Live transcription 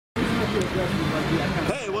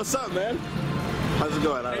Hey, what's up, man? How's it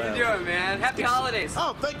going? How you doing, man? Happy holidays.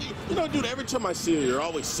 Oh, thank you. You know, dude, every time I see you, you're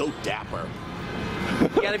always so dapper.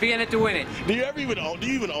 You gotta be in it to win it. Do you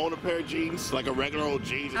even own a pair of jeans, like a regular old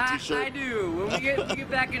jeans and t-shirt? I do. When we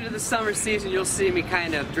get back into the summer season, you'll see me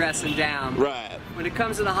kind of dressing down. Right. When it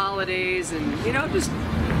comes to the holidays and, you know, just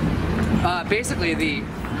basically the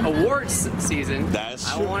awards season,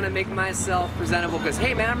 That's I true. want to make myself presentable because,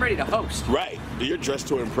 hey, man, I'm ready to host. Right. You're dressed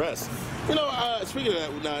to impress. You know, speaking of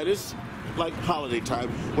that, now it is like holiday time.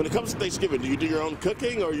 When it comes to Thanksgiving, do you do your own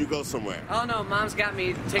cooking or you go somewhere? Oh, no, Mom's got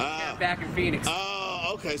me taking care of back in Phoenix.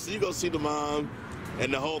 Oh, okay. So you go see the mom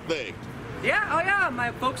and the whole thing. Yeah, oh yeah,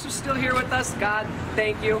 my folks are still here with us. God,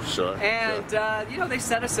 thank you. Sure. And, you know, they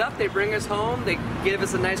set us up, they bring us home, they give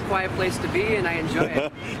us a nice quiet place to be, and I enjoy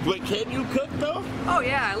it. But can you cook, though? Oh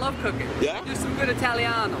yeah, I love cooking. Yeah? Do some good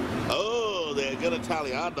Italiano. Oh, they're good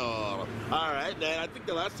Italiano. All right, man. I think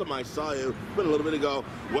the last time I saw you, a little bit ago,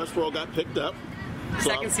 Westworld got picked up.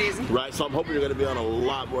 Second season. Right, so I'm hoping you're going to be on a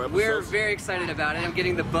lot more episodes. We're very excited about it. I'm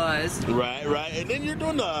getting the buzz. Right, right. And then you're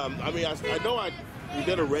doing the, I mean, I know you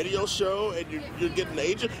did a radio show and you're getting an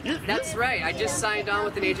agent. That's right. I just signed on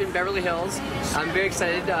with an agent in Beverly Hills. I'm very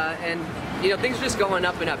excited, and you know, things are just going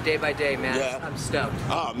up and up day by day, man. Yeah. I'm stoked.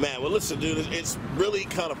 Oh, man. Well, listen, dude, it's really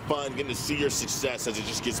kind of fun getting to see your success as it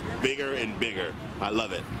just gets bigger and bigger. I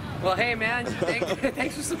love it. Well, hey, man,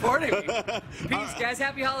 thanks for supporting me. Peace, guys.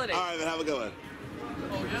 Happy holidays. All right, man. Have a good one.